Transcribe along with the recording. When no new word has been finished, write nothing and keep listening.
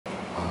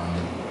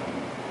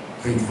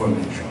faith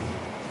formation.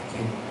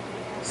 Okay?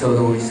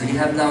 So you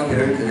have now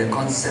there the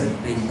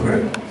concept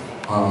paper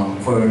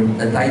for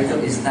the title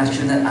is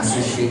National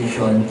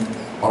Association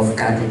of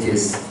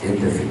Catechists in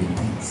the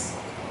Philippines.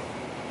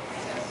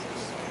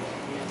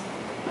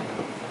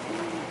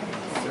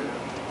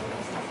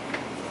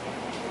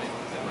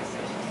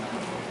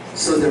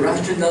 So the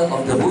rationale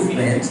of the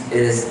movement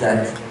is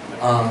that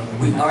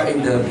we are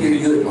in the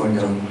period or in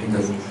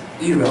the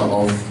era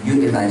of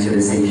youth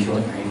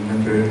evangelization. I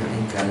remember, I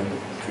think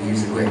 3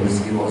 years ago I was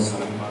here also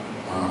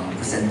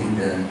presenting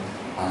the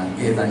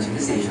youth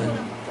evangelization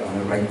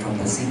right from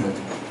the synod,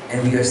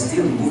 and we are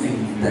still moving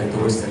in that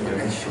towards that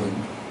direction.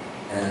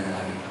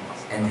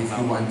 And if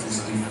you want to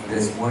see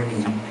this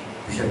morning,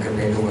 Bishop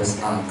Cabedo was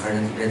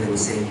Cardinal Cabedo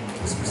was saying,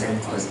 was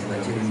presented to us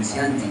Evangelium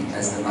Nuntiandi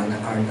as the Magna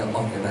Carta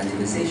of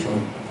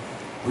evangelization.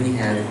 We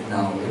have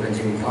now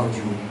Evangelium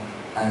Gaudium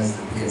as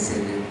we can say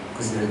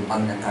considered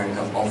Magna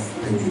Carta of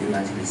the youth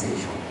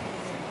evangelization.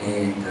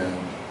 And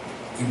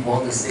King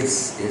Paul VI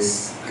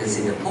is, you can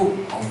say, the Pope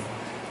of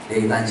the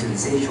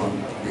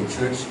evangelization, the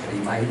church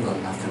revival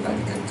after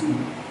Vatican II.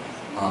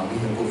 We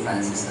have Pope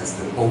Francis as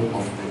the Pope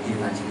of the youth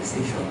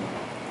evangelization.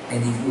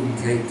 And if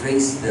you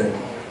trace the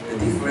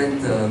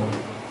different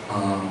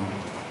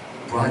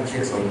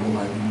projects or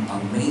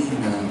main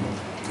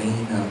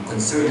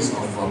concerns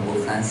of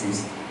Pope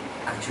Francis,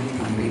 actually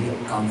they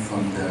really come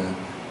from the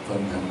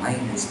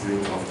mind and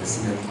spirit of the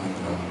Synod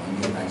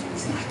on the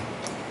evangelization.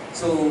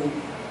 So,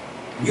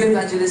 new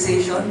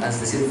evangelization, as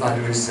the Synod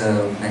Fathers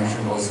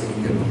mentioned also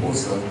in their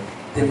proposal,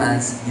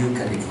 demands new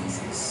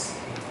catechesis,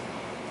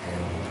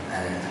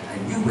 a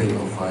new way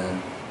of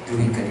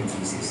doing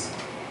catechesis,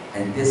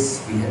 and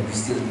this we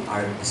still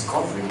are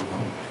discovering.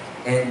 No?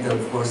 And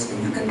of course, a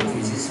new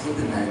catechesis will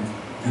demand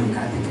new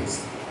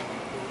catechists.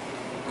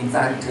 In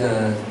fact,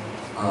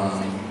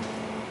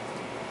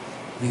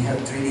 we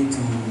have really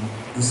to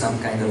do some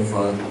kind of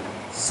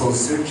soul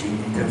searching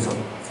in terms of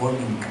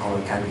forming our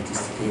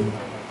catechists today.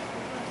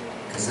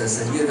 Because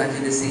as a new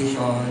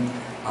evangelization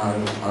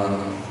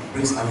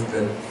brings out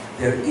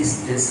there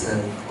is this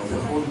the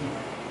whole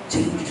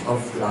change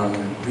of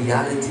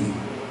reality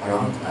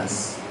around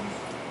us.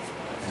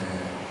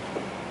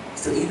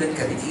 So even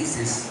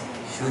catechesis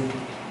should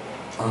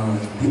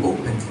be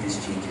open to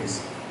these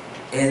changes.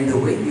 And the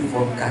way we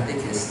form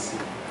catechists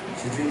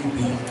should really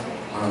be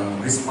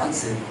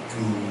responsive to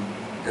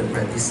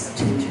these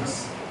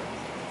changes.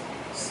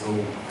 So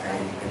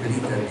I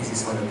believe that this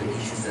is one of the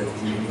issues that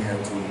we really have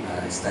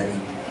to study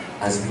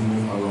as we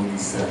move along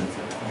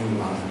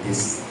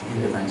this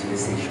new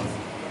evangelization.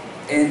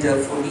 And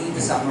for me,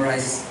 to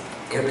summarize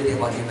everything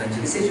about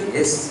evangelization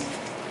is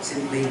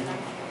simply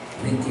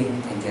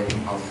thinking and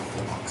getting out of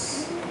the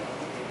box.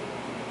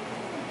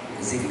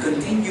 Because if we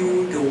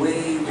continue the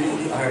way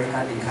we are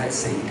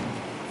catechizing,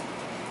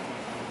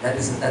 that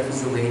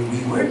was the way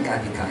we were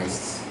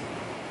catechized.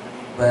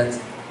 But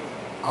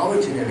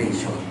our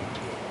generation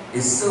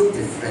is so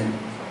different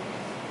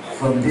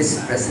from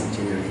this present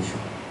generation.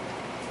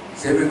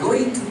 So we're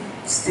going to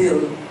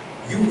still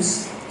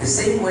use the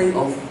same way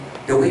of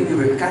the way we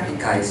were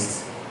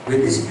catechized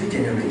with this new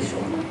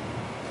generation.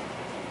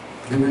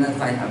 We will not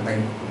find,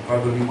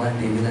 probably one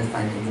day we will not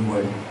find any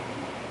more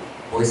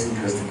boys and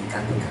girls to be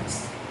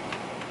catechized.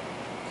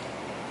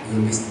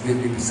 We'll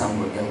be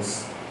somewhere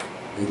else.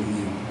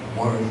 Maybe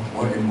more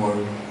and more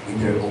in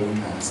their own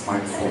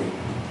smartphone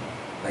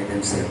by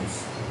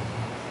themselves.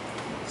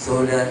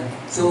 So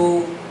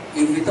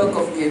if we talk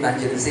of the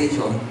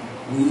evangelization,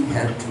 we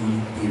have to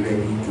be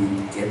ready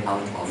to get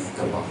out of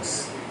the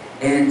box.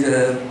 And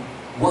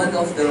one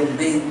of the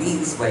main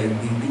means by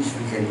which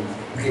we can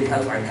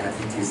help our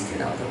catechists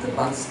get out of the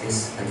box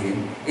is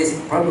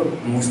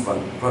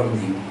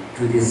probably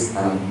through this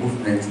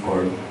movement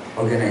or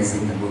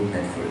organizing the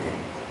movement for them.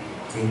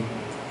 Okay.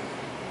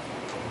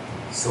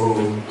 So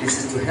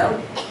this is to help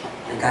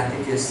the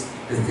catechists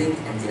to think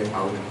and get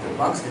out of the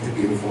box and to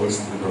be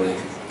forced to go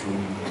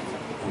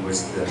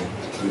towards the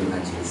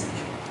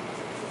evangelization.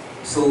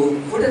 So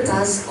for the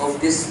task of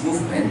this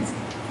movement,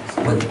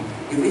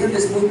 if we have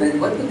this movement,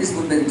 what would this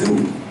movement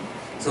do?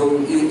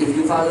 So if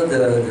you follow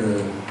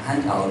the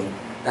handout,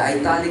 the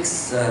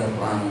italics,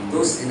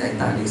 those in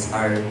italics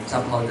are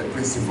somehow the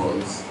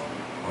principles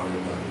or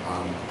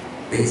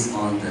based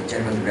on the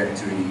general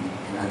directory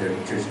and other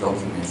church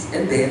documents.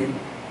 And then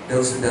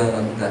those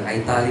the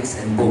italics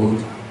and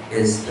bold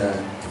is the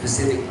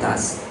specific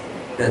task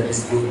that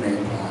this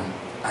movement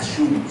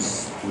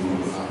assumes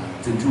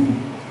to do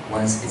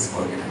once it's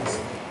organized.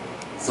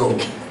 So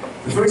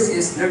the first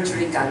is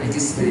nurturing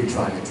catechist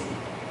spirituality.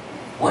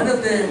 One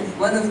of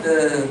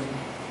the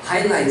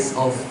highlights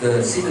of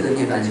the synod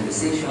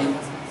evangelization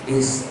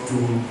is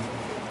to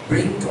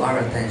bring to our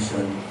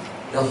attention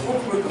the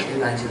whole work of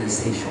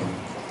evangelization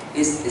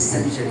is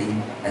essentially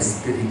a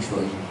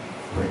spiritual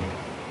work.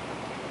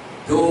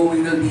 Though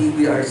we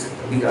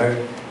are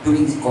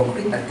doing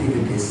concrete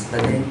activities,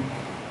 but then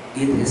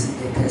it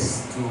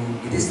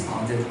is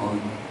founded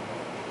on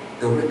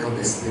the work of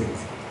the Spirit.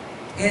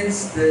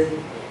 Hence, the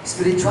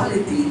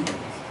spirituality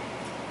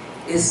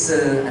is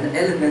an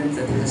element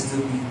that has to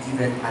be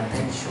given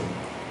attention,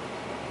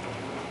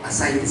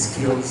 aside the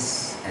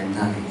skills and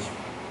knowledge.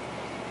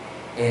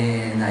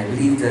 And I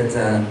believe that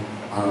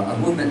a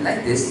movement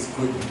like this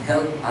could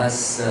help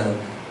us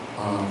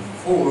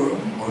form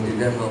or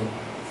develop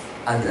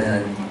at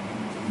a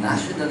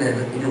national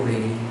level, in a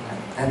way,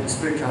 a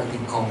spirituality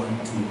common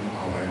to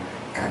our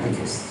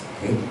catechists.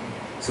 Okay,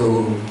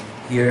 so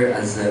here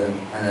as a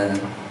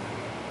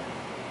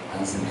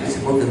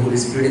principle of the Holy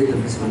Spirit, the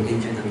principal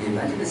agent of the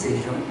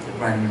evangelization, the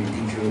primary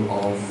teacher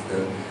of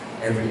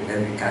every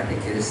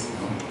catechist,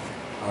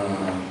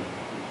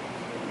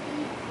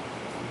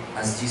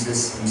 as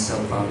Jesus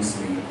himself promised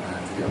to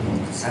the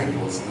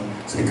disciples.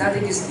 So the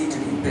catechists need to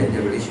deepen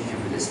their relationship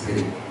with the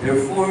Spirit.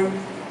 Therefore,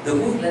 the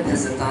movement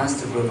has a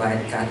task to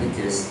provide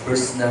catechists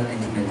personal and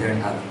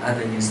humanitarian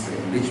avenues for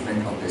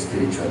enrichment of their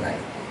spiritual life.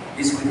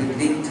 This could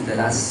link to the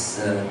last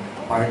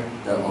part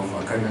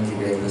of Cardinal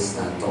Tibero's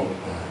talk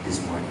this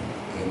morning.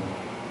 Okay?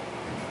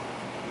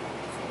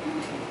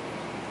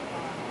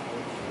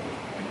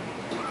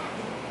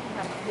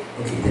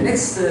 Okay, the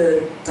next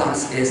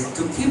task is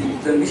to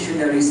keep the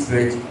missionary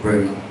spirit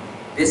burning.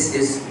 This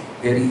is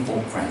very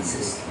Pope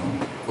Francis.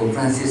 Pope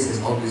Francis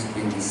has always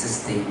been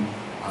insisting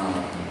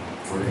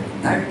for the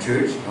entire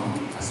church,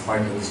 as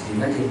part of this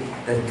evangel,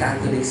 that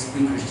Catholics,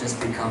 we Christians,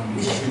 become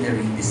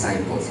missionary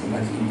disciples. He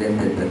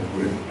invented that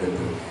word,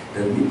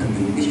 the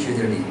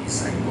missionary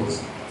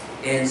disciples.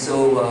 And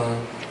so,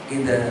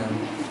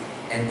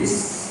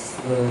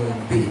 this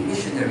being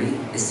missionary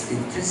is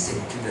intrinsic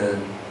to the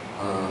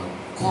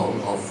call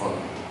of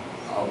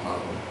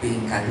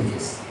being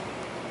catechist.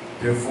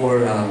 Therefore,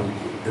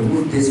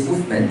 this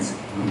movement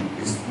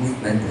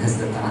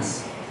has the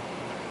task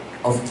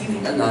of keeping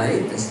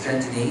alive and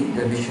strengthening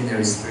the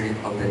missionary spirit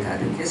of the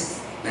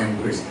catechist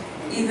members,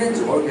 even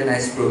to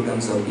organize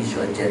programs of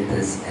issue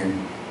agendas and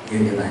new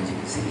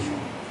evangelization.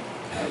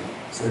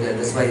 So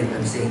that's why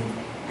I'm saying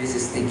this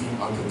is thinking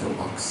out of the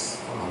box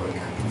for our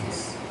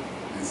catechists.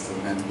 And so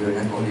we're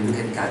not only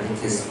looking at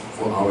catechists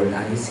for our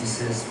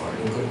dioceses, for our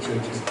local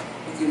churches,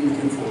 we're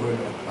looking forward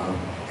to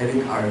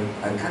having our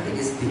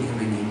catechists being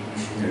really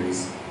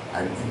missionaries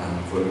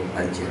for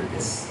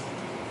agendas.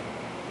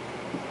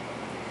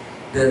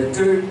 The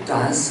third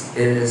task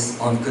is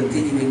on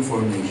continuing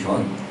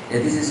formation.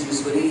 And this is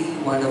usually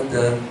one of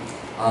the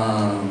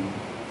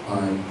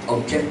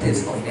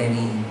objectives of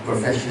any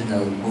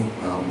professional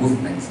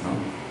movement,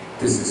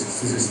 to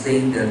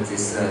sustain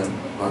this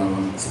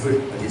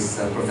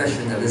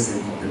professionalism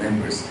of the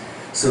members.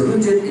 So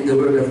rooted in the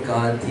Word of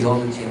God,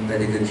 theology and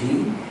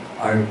pedagogy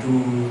are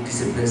two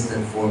disciplines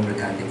that form the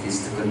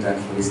catechist to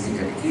conduct holistic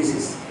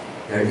catechesis.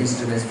 They are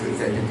instruments for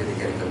effective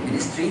catechetical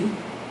ministry,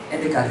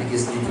 and the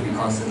catechists need to be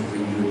constantly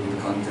renewed with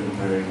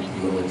contemporary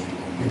theology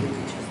and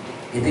pedagogy.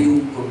 Ito yung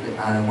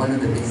one of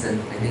the things that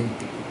I think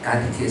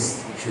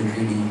catechists should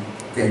really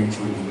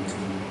venture into,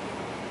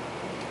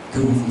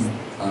 to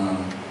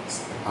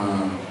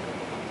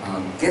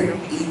get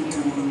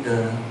into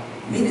the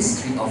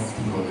ministry of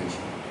theology.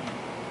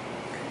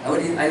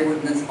 I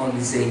would not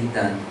only say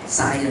the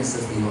science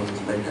of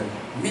theology, but the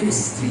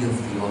ministry of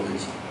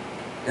theology.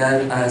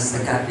 That as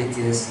the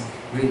catechists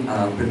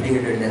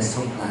prepare their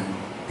lesson plan,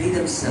 they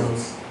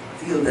themselves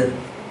feel that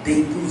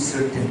they do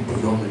certain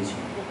theology,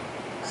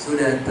 so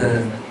that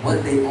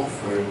what they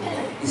offer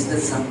is not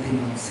something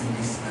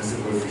simply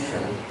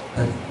superficial,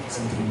 but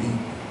something deep.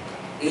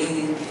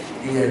 And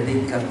they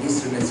become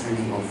instruments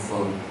really of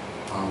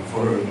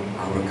for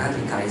our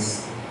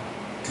catechists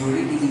to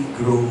really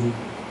grow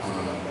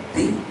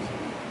deep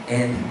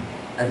and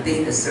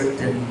attain a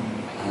certain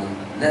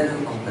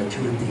level of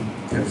maturity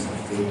in terms of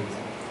faith.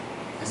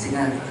 Kasi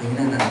nga,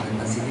 kanina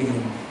napansin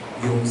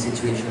yung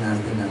situation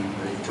natin ng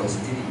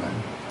religiosity, di ba?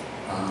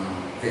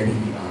 Very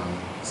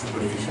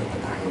superficial pa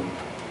tayo.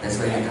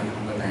 That's why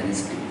nagkakaroon pa tayo ng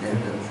spirit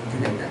level,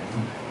 something like that.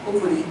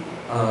 Hopefully,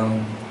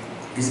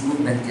 this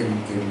movement can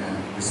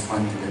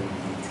respond to that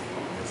need.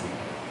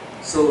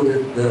 So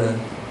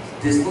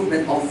this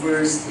movement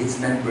offers its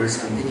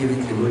members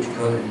continuing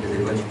theological and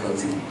pedagogical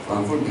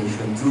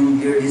formation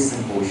through yearly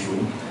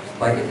symposium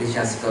by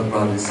ecclesiastical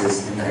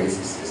provinces and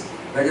dioceses.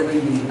 By the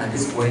way, at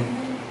this point,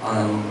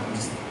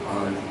 just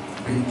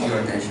bring to your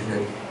attention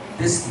that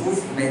this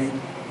movement,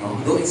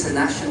 though it's a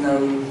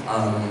national,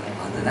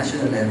 at the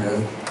national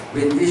level,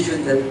 we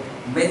envision that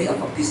many of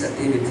these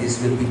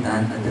activities will be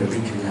done at the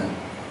regional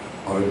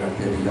or at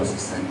the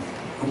diocesan.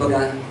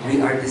 Kumbaga,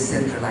 we are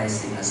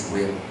decentralizing as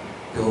well.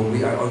 Though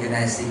we are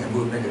organizing a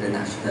movement at the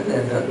national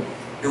level,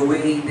 the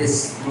way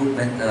this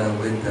movement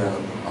will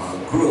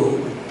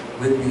grow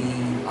will be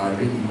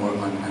really more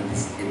on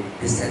this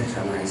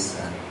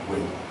decentralized way.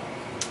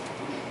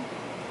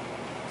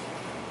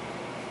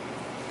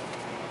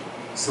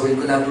 So in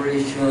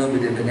collaboration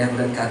with the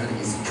benevolent Catholic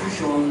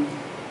institution,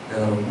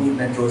 the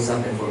movement rolls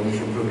out a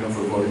formation program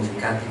for volunteer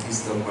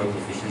catechists for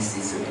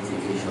proficiency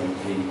certification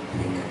in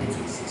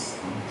catechesis.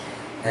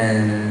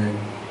 And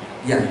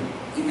yeah,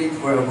 even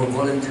for our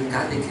volunteer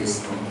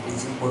catechists,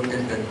 it's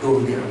important that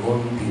though they are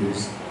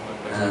volunteers,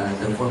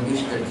 the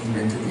formation that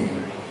given to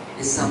them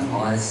is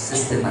somehow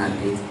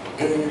systematic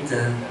and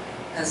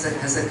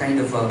has a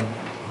kind of a,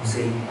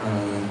 say,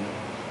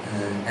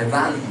 a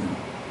value, in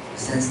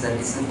the sense that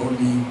it's not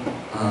only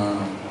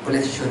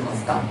collection of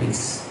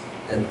topics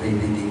that they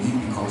need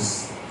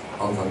because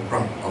of a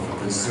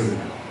concern,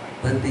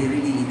 but they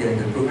really,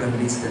 the program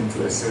leads them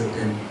to a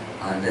certain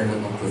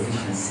level of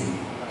proficiency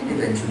and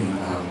eventually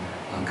a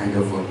kind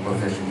of a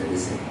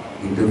professionalism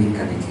in doing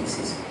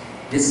catechesis.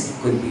 This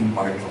could be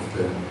part of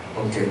the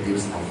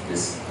objectives of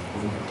this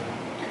movement.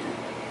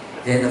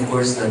 Then, of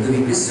course,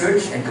 doing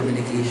research and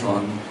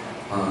communication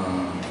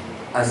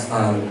as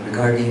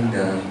regarding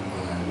the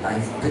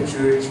life of the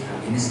church,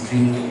 the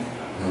ministry.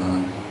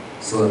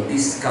 So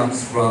this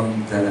comes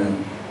from the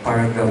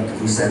paragraph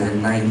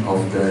 279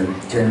 of the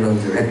General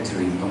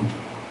Directory, no?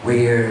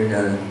 Where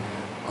the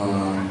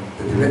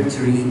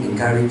directory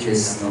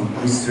encourages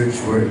research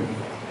work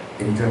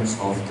in terms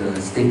of the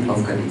state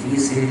of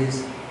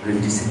catechesis,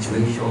 religious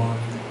situation,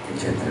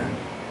 etc.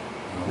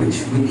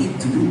 Which we need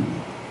to do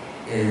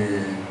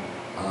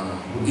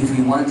if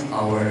we want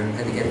our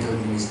catechetical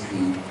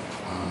ministry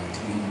to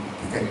be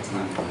effective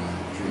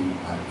during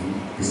in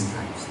these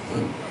times.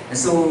 Okay? And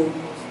so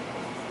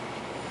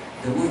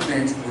the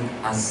movement would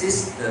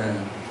assist the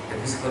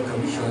Episcopal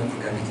Commission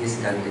for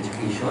Catechetical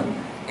Education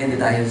and the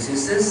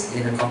dioceses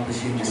in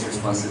accomplishing this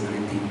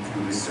responsibility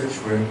through research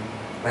work,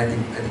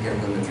 writing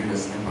catechetical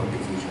materials, and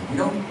publication. You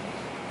know,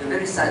 the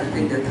very sad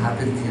thing that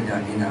happened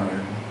in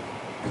our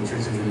the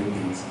Church of the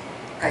Philippines,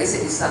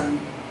 kaisa-isang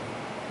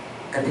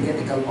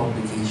catechetical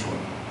publication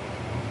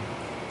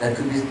that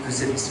could be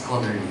considered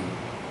scholarly,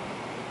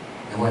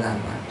 nawala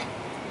pa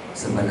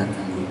sa balat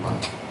ng lupa.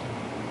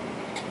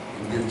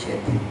 Bill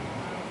Chetty.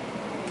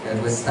 That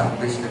was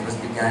established, that was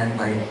began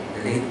by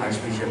the late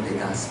Archbishop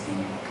Legazpi.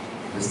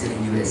 He was still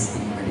in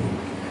UST when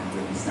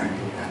he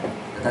started that.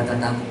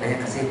 Natatanda ko pa yan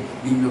kasi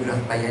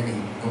bibliograph pa yan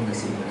nung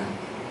nagsimula.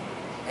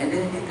 And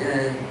then it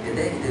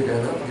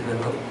developed,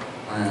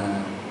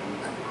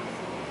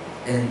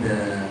 and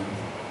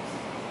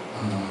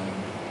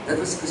that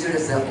was considered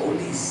as the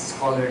only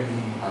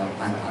scholarly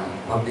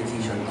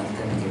publication on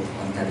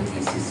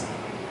catechesis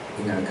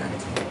in our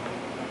country.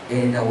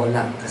 And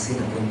wala kasi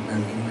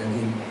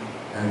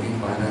naging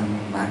parang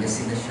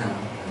magazine na siya.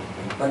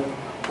 But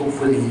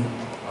hopefully,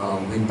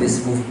 with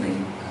this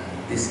movement,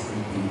 this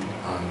could be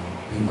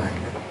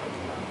revived.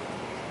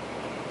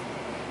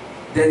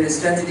 Then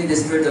strengthening the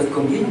spirit of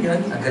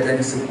communion,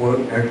 academic support,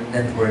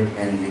 network,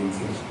 and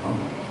linkage.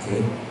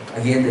 Okay.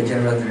 Again, the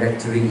General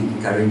Directory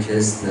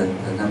encourages the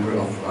number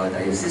of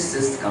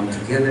dioceses to come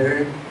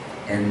together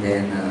and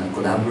then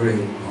collaborate.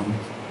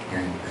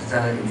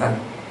 In fact,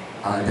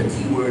 the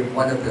keyword,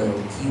 one of the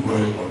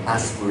keyword or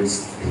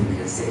passwords we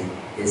can say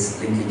is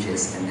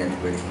linkages and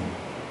networking.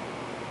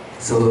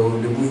 So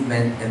the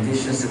movement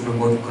envisions to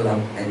promote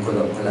collaborate and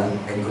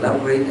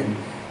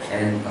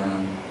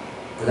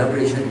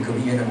collaboration and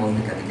communion among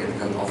the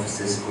catechetical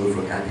offices, school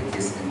for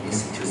catechists, and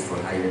institutes for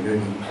higher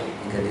learning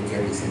in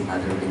catechetics and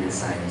other related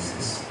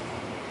sciences.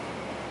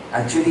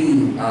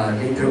 Actually,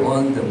 later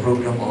on, the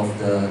program of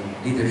the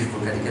leadership for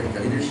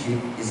catechetical leadership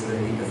is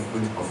already the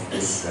fruit of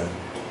this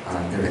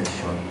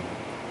direction.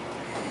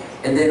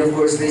 And then, of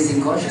course,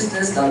 raising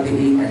consciousness,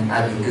 lobbying, and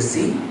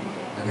advocacy.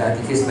 The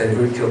catechists, by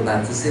virtue of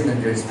baptism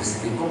and their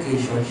specific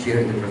vocation,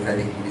 share in the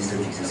prophetic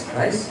ministry of Jesus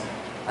Christ.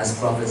 As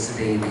prophets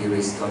today, they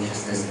raise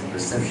consciousness and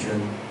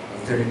perception,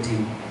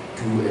 alternative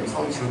to a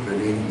culture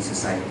prevailing in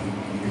society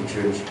and in the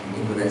church, and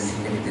influencing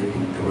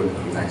negatively the work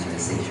of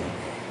evangelization.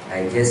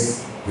 I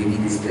guess we need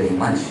this very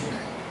much,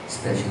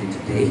 especially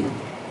today,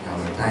 in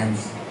our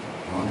times.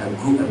 A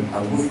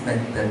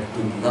movement that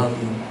could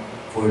lobby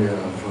for the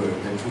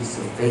truths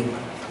of faith,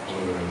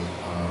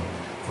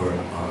 for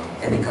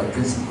ethical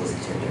principles,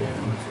 etc.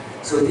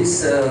 So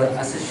this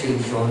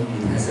association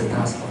has a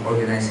task of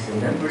organizing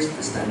the members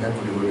to stand up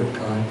for the Word of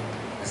God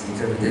as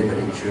interpreted by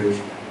the Church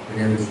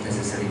whenever it's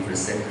necessary for a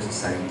secular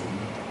society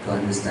to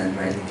understand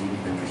rightly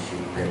and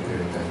appreciate better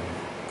the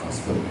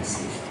gospel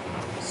message.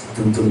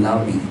 So to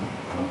lobby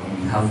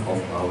on behalf of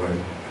our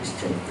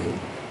Christian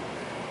faith.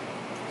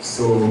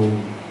 So,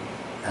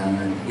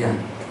 yeah,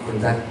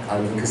 conduct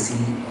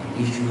advocacy on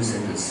issues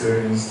and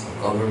concerns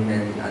of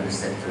government and other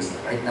sectors.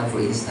 Right now, for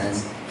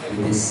instance,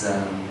 with this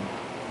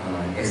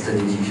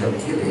extrajudicial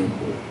killing,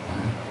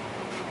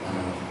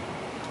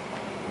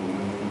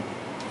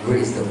 where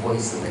is the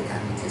voice of the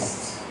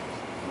catechists?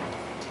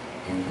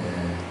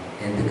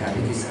 And the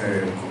catechists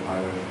are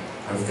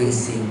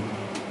facing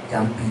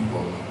young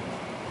people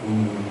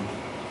who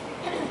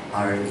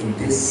are in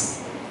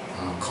this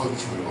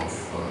culture of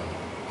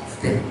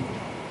them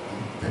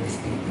that is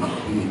being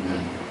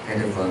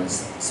kind of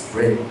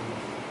spread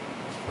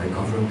by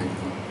government.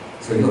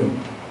 So yun,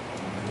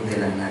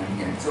 kailangan natin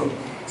yan.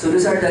 So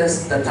these are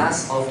the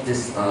tasks of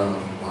this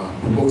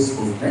proposed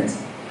movement.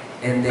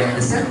 And then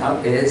the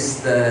setup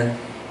is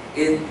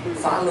it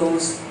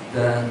follows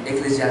the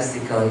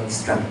ecclesiastical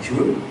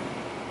structure.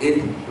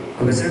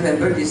 Because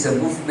remember, this is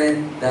a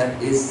movement that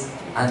is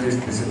under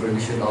the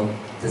supervision of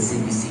the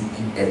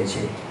CBCP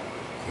EDCE.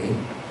 Okay?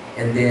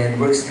 and then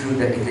works through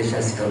the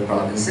ecclesiastical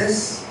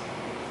provinces.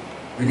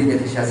 Within the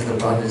ecclesiastical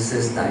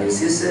provinces,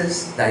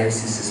 dioceses,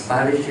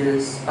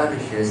 parishes,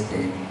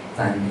 then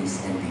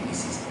families and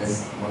diocese.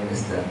 That's more or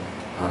less the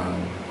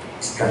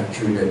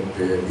structure that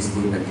this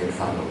movement can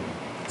follow.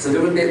 So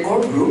there will be a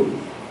core group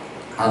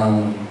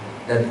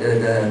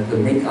that will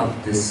make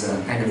up this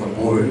kind of a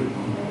board,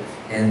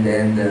 and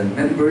then the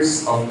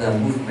members of the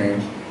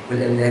movement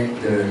will elect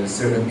the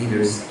servant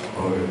leaders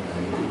or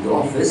the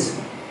office.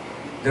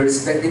 The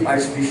respective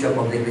archbishop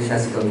of the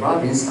ecclesiastical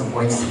province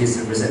appoints his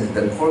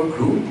representative core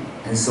group,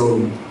 and so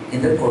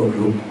in the core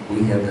group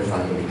we have the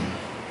following.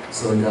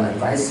 So the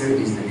advisor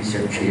is the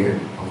bishop chair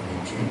of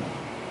NJ.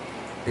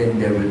 Then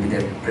there will be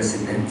the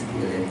president to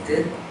be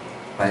elected,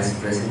 vice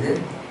president,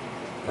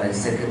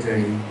 vice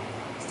secretary,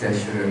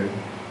 treasurer,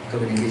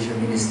 communication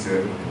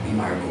minister,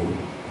 PRO.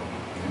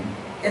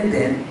 And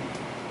then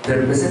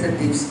the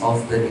representatives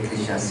of the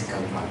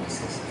ecclesiastical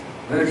provinces.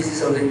 Remember, this is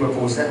already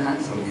proposal,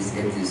 so this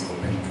is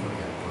open for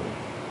your.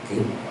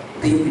 Okay?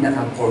 Ito yung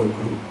pinaka-core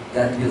group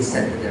that will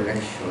set the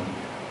direction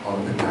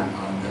of the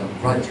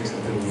projects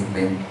of the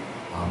movement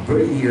per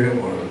year,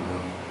 or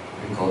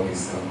we call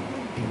this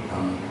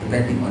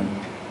depending on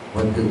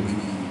what will be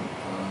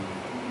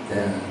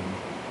the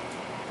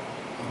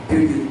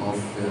period of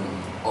the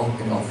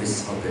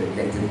office of the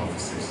elected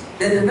officers.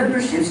 Then the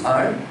memberships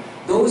are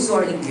those who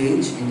are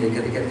engaged in the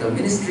catechetical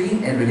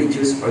ministry and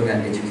religious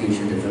organ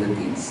education in the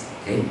Philippines.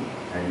 Okay?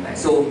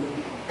 So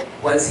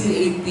while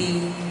CAP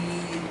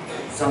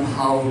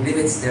somehow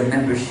limits their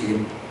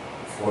membership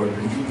for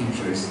religion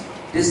teachers,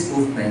 this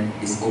movement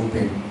is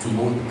open to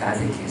both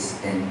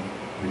catechists and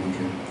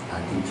religion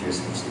teachers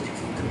and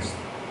educators.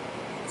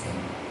 Okay.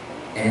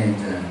 And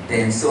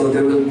then, so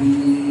there will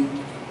be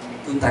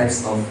two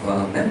types of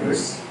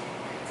members.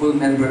 Full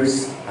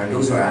members are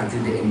those who are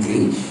actively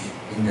engaged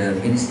in the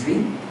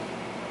ministry.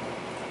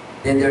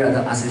 Then there are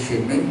the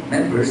associate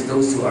members,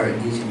 those who are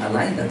engaged in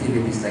aligned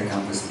activities like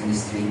campus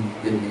ministry,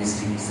 youth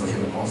ministry,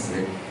 social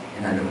apostolate,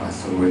 and other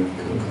pastoral work in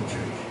the local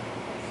church.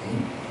 Okay.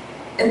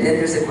 And then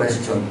there's a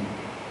question.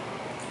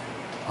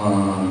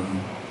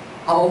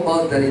 How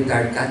about the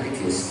retired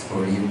catechists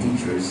or youth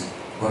teachers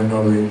who are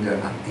no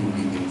longer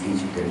actively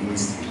engaged in their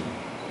ministry,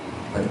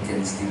 but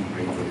can still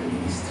pray for the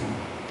ministry?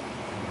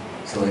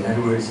 So in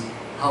other words,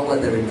 how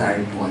about the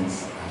retired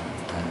ones?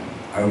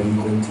 Are we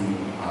going to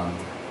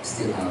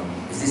still,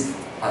 is this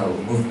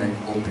movement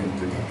open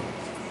to them?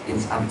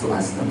 It's up to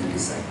us not to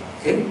decide,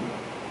 okay?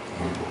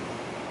 Yeah.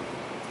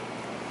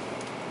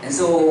 And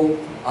so,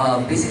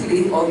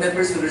 basically, all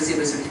members will receive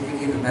a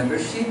certificate of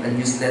membership and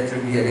newsletter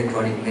via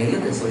electronic mail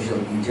and social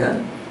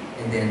media,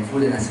 and then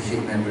full and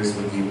associate members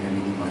will give a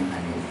minimum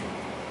annual fee.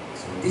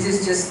 So this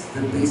is just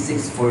the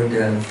basics for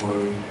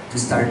to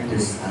start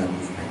this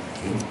movement.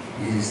 Okay,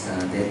 this is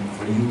then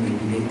for you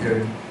maybe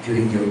later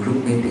during your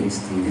group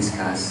meetings to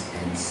discuss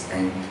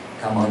and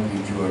come out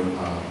with your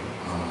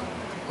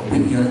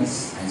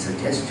opinions and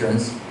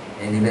suggestions,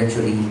 and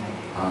eventually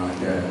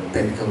the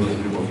technical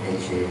group of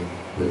EDGE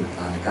will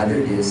gather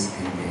this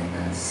and then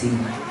see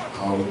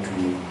how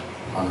to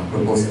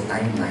propose a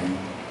timeline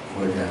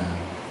for the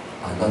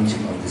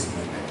launching of this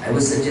movement. I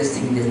was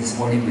suggesting this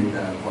morning with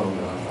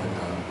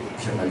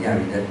Bishop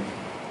Alyari that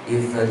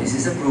if this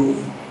is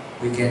approved,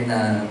 we can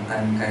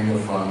kind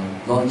of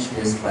launch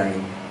this by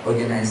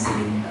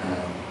organizing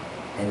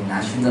a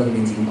national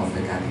meeting of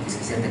the catechists.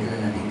 Kasi ang tagal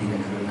na natin din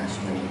nagkaroon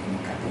national meeting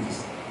ng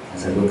catechists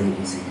as a local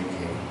Monsignor.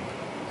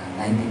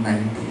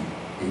 1990,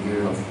 the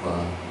year of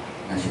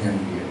National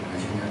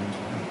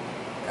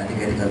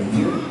Catechetical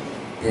Year,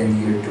 then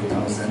year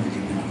 2000, the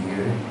Jubilee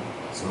year.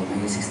 So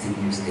maybe 16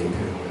 years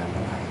later, wala pa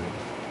tayo.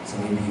 So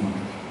maybe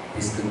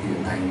this could be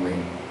the time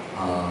when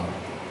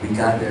we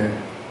gather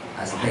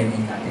as many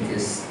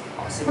catechists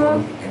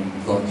possible and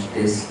launch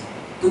this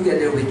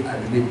together with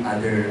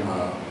other,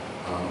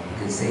 we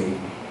could say,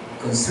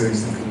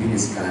 concerns that could be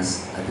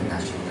discussed at the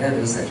national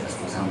level, such as,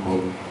 for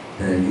example,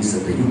 the use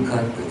of the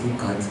UCAT, the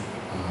TUCAT,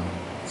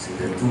 so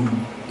the two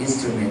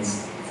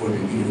instruments for the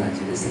new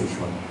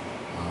evangelization,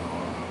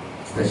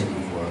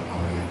 especially for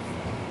our young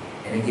people.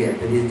 And again,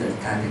 I believe that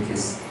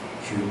catechists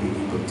should be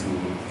able to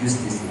use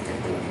this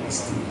effectively,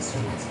 these two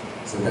instruments.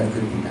 So that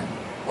could be done.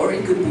 Or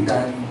it could be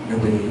done in a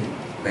way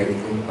by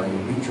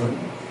region,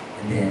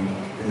 and then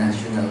the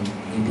national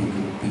meeting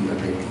could be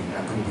already,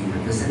 could be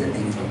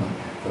representative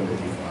from the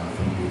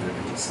different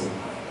regions. So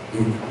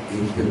it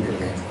will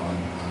depend on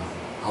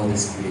how the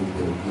Spirit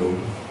will grow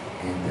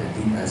and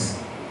lead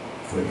us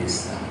for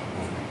this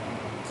movement.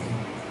 Okay.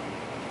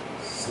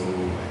 So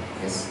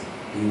I guess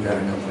if there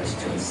are no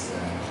questions,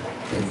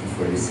 thank you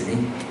for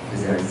listening,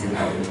 because there are still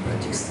other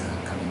projects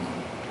coming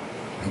up.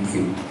 Thank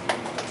you.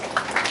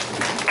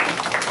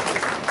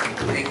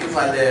 Thank you,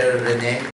 Father Rene.